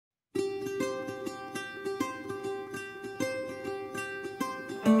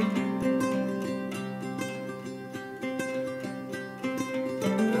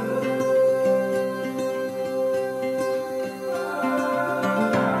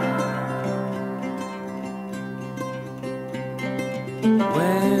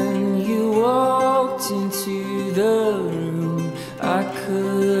When you walked into the room, I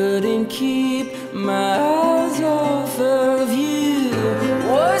couldn't keep my eyes off of you.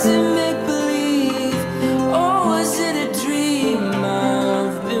 Was it make-believe, or was it a dream?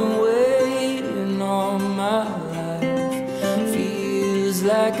 I've been waiting all my life. Feels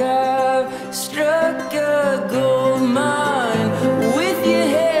like I've struck a gold mine. With your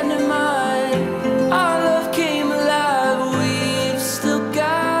hand in mine, our love came alive. We've still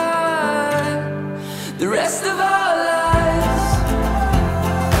got the rest of our lives.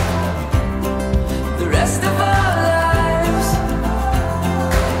 The rest of our lives.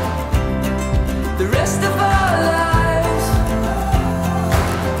 The rest of our lives.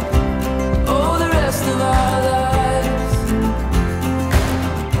 Oh, the rest of our lives.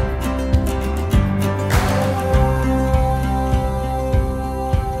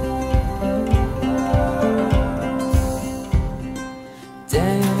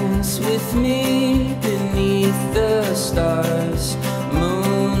 Dance with me beneath the stars,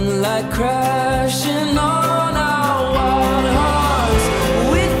 moonlight crashing on our wild hearts.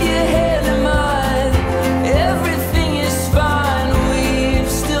 With your hand in mine, everything is fine. We've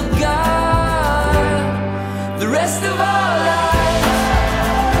still got the rest of our lives.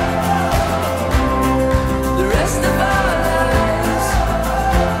 The rest of our lives.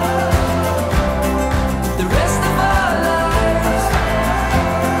 The rest of our lives.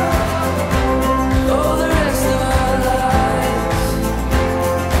 Oh, the rest of our lives.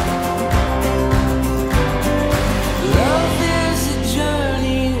 Love is a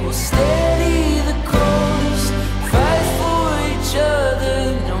journey, we'll steady the course, fight for each other,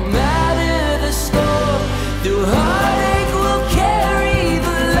 no matter the score. Through heartache we'll carry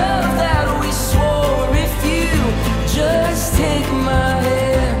the love that we swore. If you just take my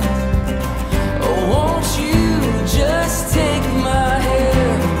hand, oh, won't you just take my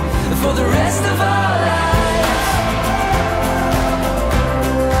hand for the rest of our lives.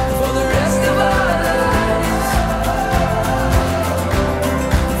 For the rest of our lives.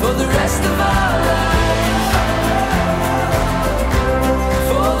 For the rest of our lives.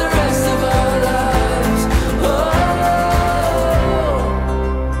 For the rest of our lives. Oh.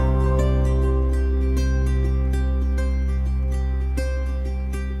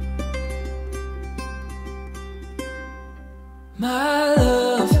 My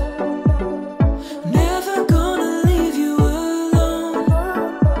love, never gonna leave you alone.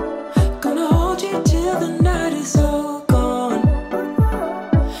 Gonna hold you till the night is all gone.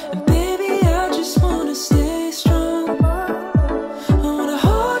 And baby, I just wanna stay strong. I wanna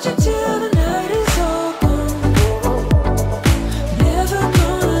hold you till the night is all gone. Never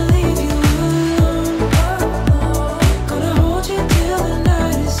gonna leave you alone. Gonna hold you till the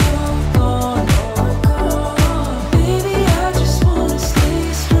night is all gone. Baby, I just wanna stay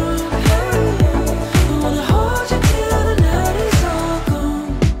strong. I wanna hold you till the night is all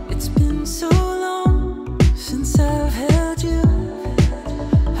gone. It's been so long since I've held you.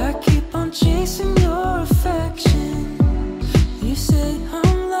 I keep on chasing